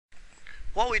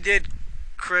what we did,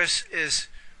 Chris, is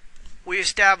we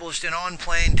established an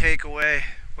on-plane takeaway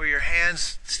where your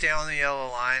hands stay on the yellow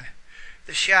line.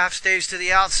 The shaft stays to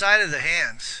the outside of the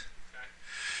hands.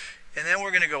 And then we're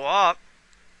going to go up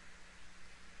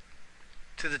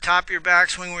to the top of your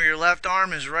backswing where your left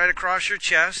arm is right across your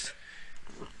chest.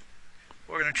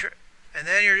 We're going to and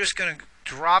then you're just going to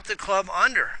drop the club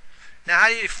under. Now how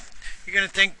do you're going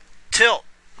to think tilt.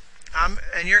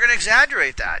 And you're going to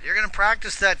exaggerate that. You're going to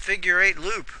practice that figure 8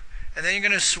 loop. And then you're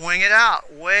going to swing it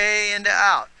out, way into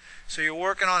out. So you're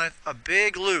working on a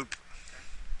big loop.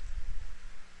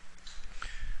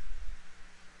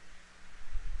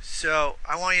 So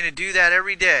I want you to do that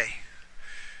every day.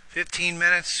 15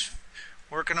 minutes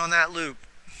working on that loop.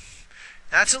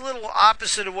 That's a little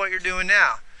opposite of what you're doing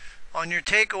now. On your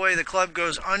takeaway, the club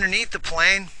goes underneath the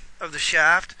plane of the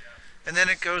shaft, and then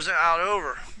it goes out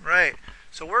over. Right.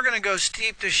 So we're going to go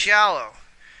steep to shallow.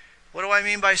 What do I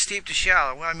mean by steep to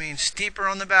shallow? Well, I mean steeper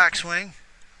on the backswing,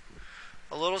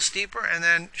 a little steeper, and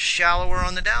then shallower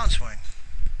on the downswing.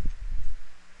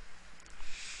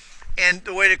 And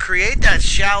the way to create that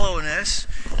shallowness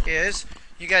is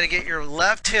you got to get your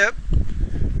left hip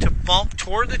to bump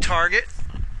toward the target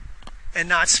and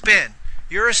not spin.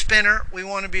 You're a spinner, we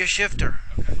want to be a shifter.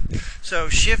 So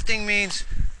shifting means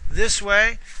this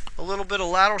way, a little bit of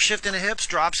lateral shift in the hips,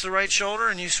 drops the right shoulder,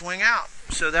 and you swing out.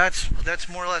 So that's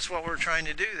more or less what we're trying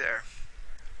to do there.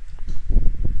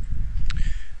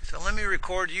 So let me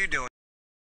record you doing